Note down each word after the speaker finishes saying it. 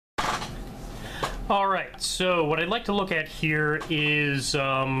All right, so what I'd like to look at here is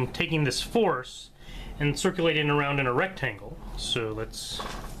taking this force and circulating around in a rectangle. So let's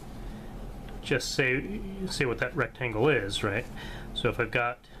just say what that rectangle is, right? So if I've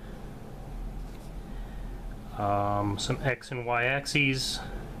got some x and y axes,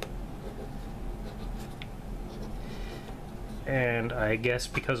 and I guess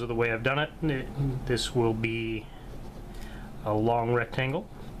because of the way I've done it, this will be a long rectangle.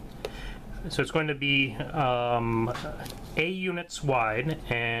 So it's going to be A units wide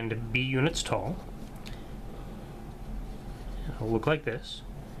and B units tall. It'll look like this.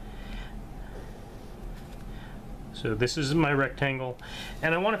 So this is my rectangle,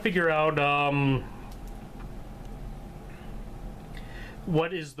 and I want to figure out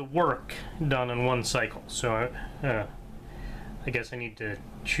what is the work done in one cycle. So I guess I need to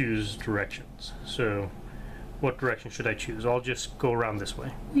choose directions. So what direction should I choose? I'll just go around this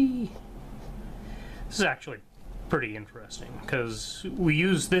way. Whee! This is actually pretty interesting because we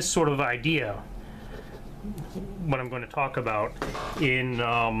use this sort of idea, what I'm going to talk about, in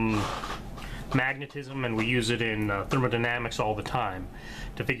magnetism, and we use it in thermodynamics all the time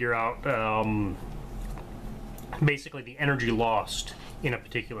to figure out basically the energy lost in a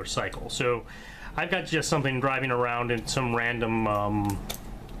particular cycle. So I've got just something driving around in some random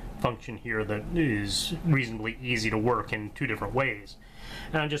function here that is reasonably easy to work in two different ways.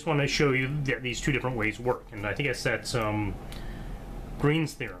 And I just want to show you that these two different ways work. And I guess that's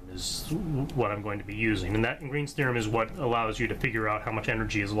Green's theorem is what I'm going to be using. And that Green's theorem is what allows you to figure out how much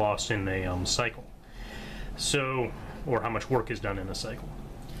energy is lost in a cycle. So, or how much work is done in a cycle.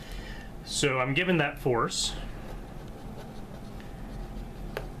 So I'm given that force,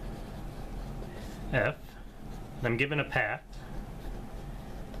 F, and I'm given a path.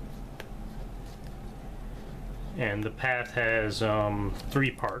 And the path has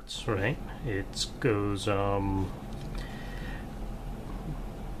 3 parts, right? It goes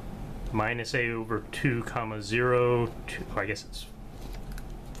minus a over 2 comma 0 to, I guess it's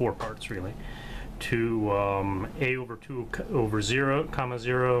 4 parts really, to a over 2 over 0 comma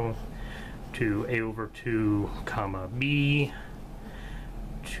 0 to a over 2 comma b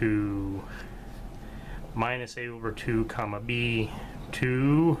to minus a over 2 comma b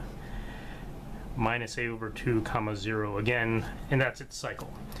to minus a over 2 comma 0 again, and that's its cycle.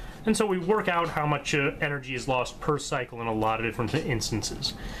 And so we work out how much energy is lost per cycle in a lot of different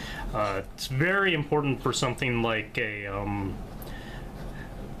instances. It's very important for something like a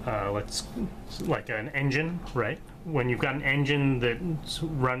like an engine, right? When you've got an engine that's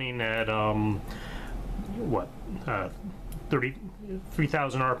running at 3,000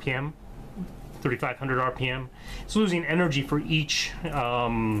 RPM, 3,500 RPM, it's losing energy for each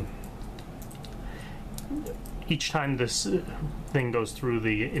time this thing goes through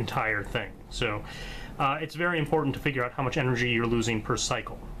the entire thing. So it's very important to figure out how much energy you're losing per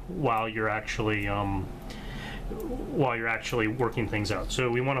cycle while you're actually working things out. So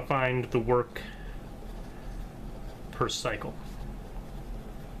we want to find the work per cycle.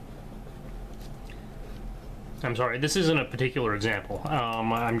 I'm sorry, this isn't a particular example.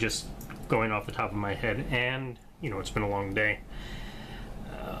 I'm just going off the top of my head, and you know, it's been a long day.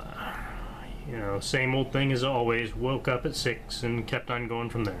 You know, same old thing as always. Woke up at 6 and kept on going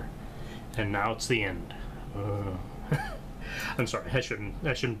from there, and now it's the end. I'm sorry. I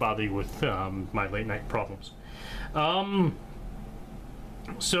shouldn't bother you with my late night problems.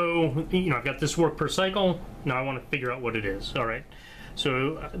 So you know, I've got this work per cycle. Now I want to figure out what it is. All right.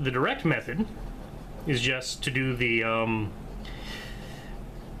 So the direct method is just to do the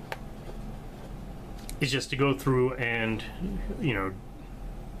is just to go through and, you know,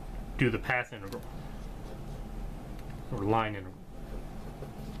 do the path integral or line integral,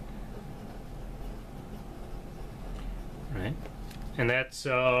 right? And that's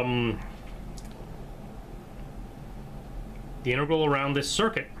the integral around this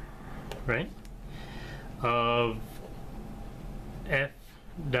circuit, right, of f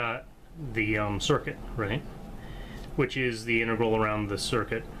dot the circuit, right, which is the integral around the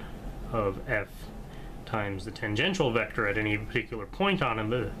circuit of f times the tangential vector at any particular point on in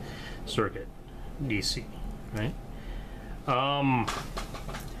the circuit, dc, right?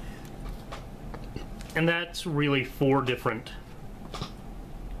 And that's really four different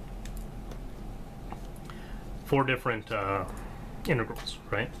integrals,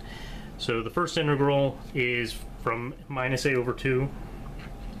 right? So the first integral is from minus a over 2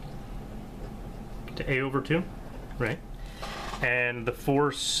 to a over 2, right? And the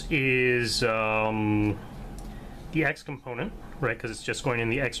force is the x component, right, because it's just going in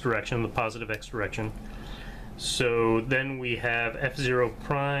the x direction, the positive x direction. So then we have f0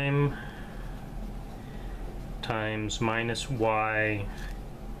 prime times minus y,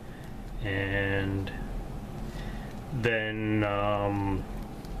 and then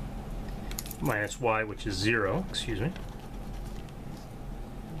minus y, which is 0, excuse me.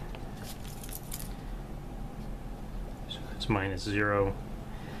 So that's minus 0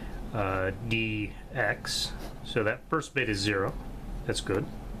 dx. So that first bit is 0. That's good.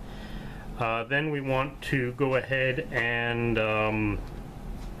 Then we want to go ahead and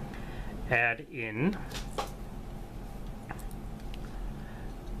add in,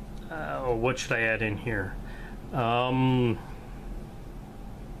 what should I add in here? You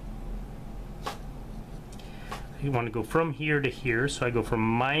want to go from here to here, so I go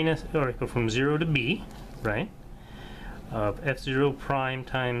from I go from 0 to b, right? Of f0 prime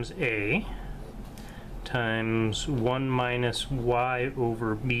times a times 1 minus y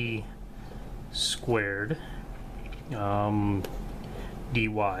over b squared dy.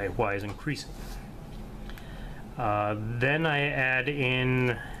 Y is increasing. Then I add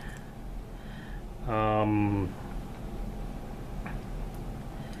in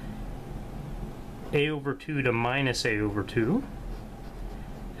a over 2 to minus a over 2,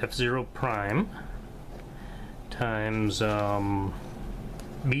 f0 prime times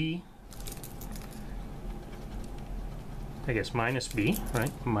b, I guess minus b,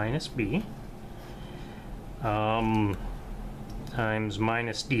 right? Minus b times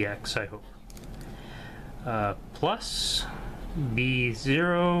minus dx, I hope, plus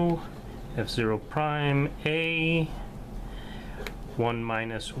b0 f0 prime a 1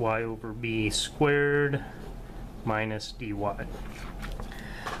 minus y over b squared minus dy.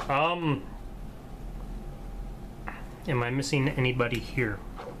 Am I missing anybody here?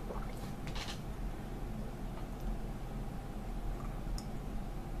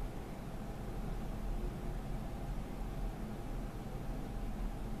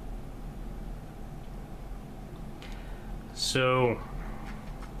 So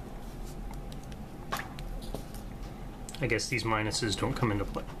I guess these minuses don't come into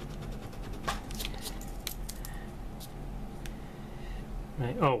play.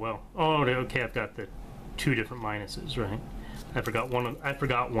 Right. Oh well. Oh, okay. I've got the two different minuses, right? I forgot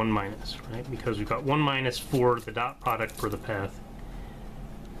one minus, right? Because we've got one minus for the dot product for the path.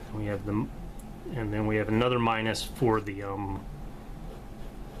 We have the, and then we have another minus for the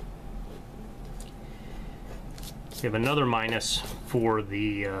we have another minus for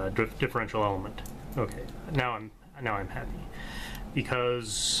the differential element. Okay. Now I'm happy,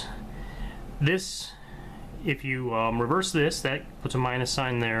 because this, if you reverse this, that puts a minus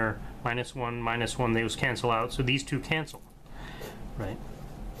sign there, minus 1, those cancel out, so these two cancel, right?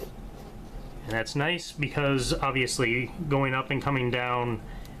 And that's nice, because obviously going up and coming down,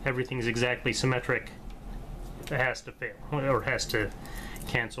 everything's exactly symmetric. It has to fail, or has to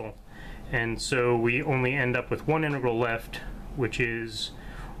cancel. And so we only end up with one integral left, which is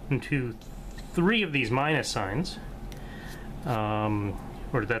 1, 2, 3 of these minus signs. Or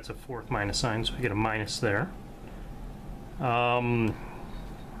that's a fourth minus sign, so I get a minus there. Times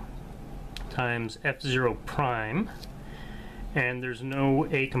f0 prime, and there's no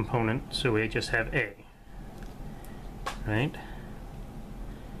a component, so we just have a, right?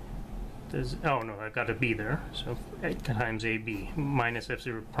 There's, oh no, I've got a b there, so a times ab minus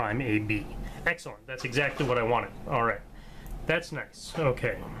f0 prime ab. Excellent, that's exactly what I wanted. All right, that's nice.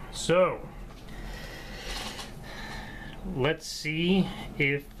 Okay, so let's see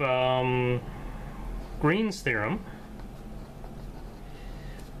if Green's theorem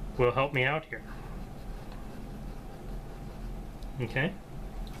will help me out here. Okay.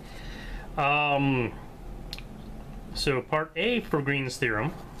 So part A for Green's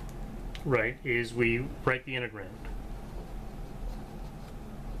theorem, right, is we write the integrand.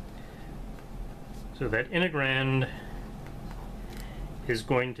 So that integrand is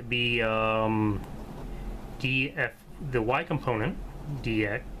going to be df, the y component,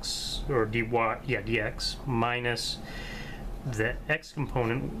 dx, or dy, yeah, dx, minus the x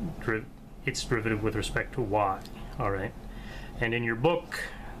component, its derivative with respect to y. All right. And in your book,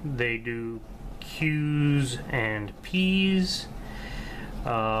 they do q's and p's,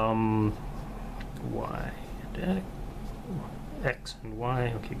 y and x and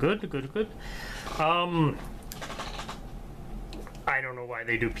y. Okay, good, good, good. I don't know why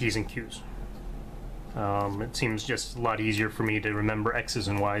they do p's and q's. It seems just a lot easier for me to remember x's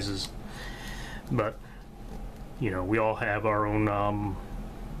and y's, but you know, we all have our own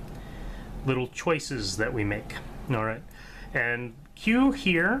little choices that we make. All right, and q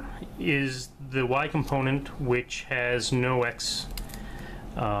here is the y component, which has no x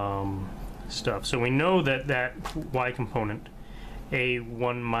stuff. So we know that that y component,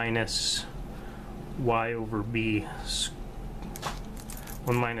 a1 minus y over b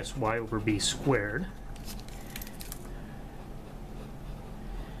 1 minus y over b squared.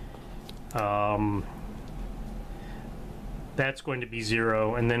 That's going to be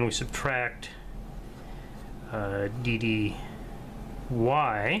 0, and then we subtract dy,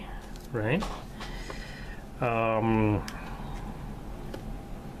 right?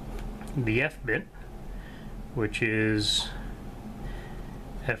 The f bit, which is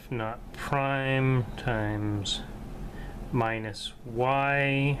f naught prime times minus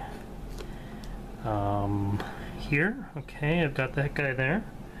y here. Okay, I've got that guy there.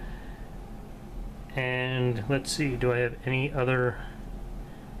 And let's see, do I have any other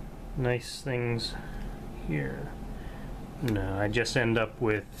nice things here? No, I just end up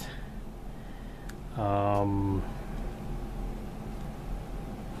with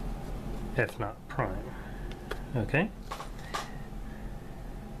f naught prime. Okay.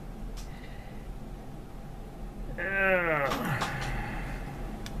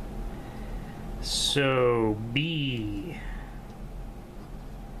 So b,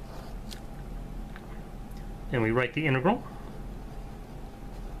 and we write the integral.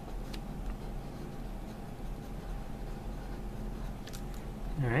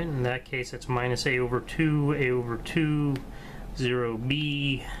 All right, in that case, it's minus a over 2,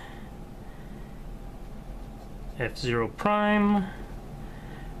 0b, f0 prime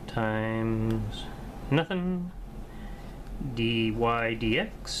times nothing, dy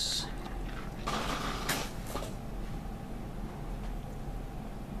dx.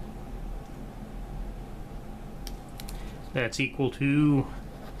 That's equal to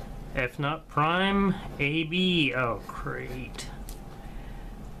f naught prime ab. Oh, great.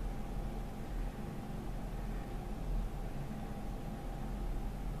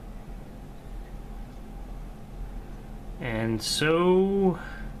 And so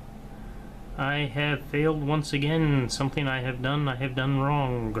I have failed once again. Something I have done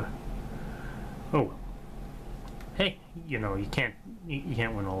wrong. Oh, hey, you know, you can't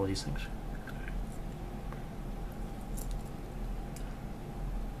win all these things.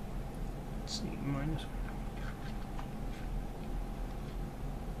 Let's see, minus.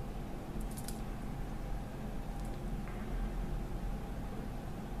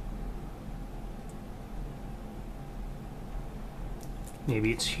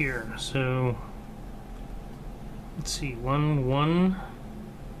 Maybe it's here. So let's see, 1, 1.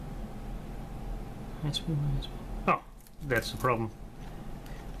 Oh, that's the problem.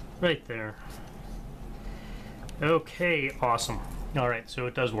 Right there. Okay, awesome. All right, so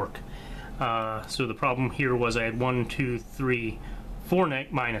it does work. So the problem here was I had 1, 2, 3, 4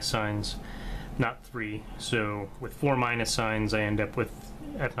 minus signs, not 3. So with 4 minus signs, I end up with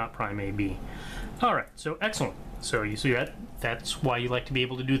f naught prime ab. All right, so excellent. So you see that? That's why you like to be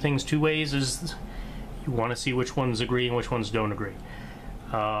able to do things two ways, is you want to see which ones agree and which ones don't agree.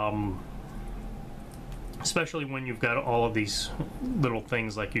 Especially when you've got all of these little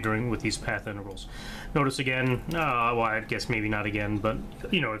things like you're doing with these path integrals. Notice again, well, I guess maybe not again, but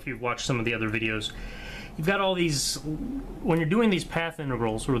you know, if you've watched some of the other videos, you've got all these, when you're doing these path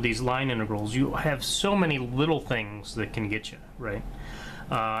integrals or these line integrals, you have so many little things that can get you, right?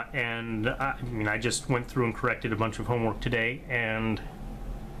 And I mean, I just went through and corrected a bunch of homework today, and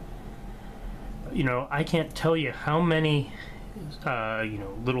you know, I can't tell you how many you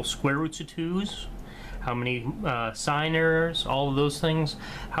know, little square roots of 2's, how many sign errors, all of those things,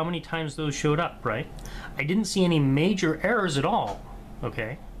 how many times those showed up, right? I didn't see any major errors at all,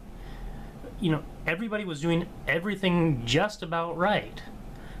 okay? You know, everybody was doing everything just about right,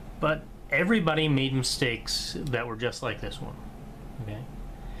 but everybody made mistakes that were just like this one, okay?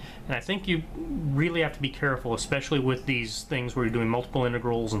 And I think you really have to be careful, especially with these things where you're doing multiple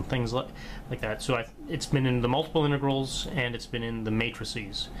integrals and things like that. So it's been in the multiple integrals and it's been in the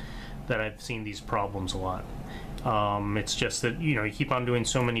matrices that I've seen these problems a lot. It's just that, you know, you keep on doing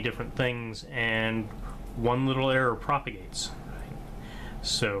so many different things and one little error propagates. Right?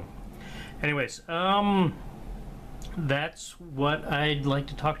 So anyways, that's what I'd like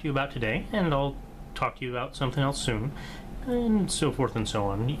to talk to you about today, and I'll talk to you about something else soon, and so forth and so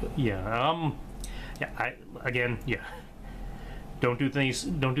on. Yeah, yeah. Don't do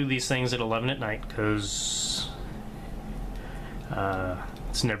these things at 11 at night, because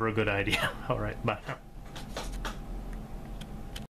it's never a good idea. All right, bye now.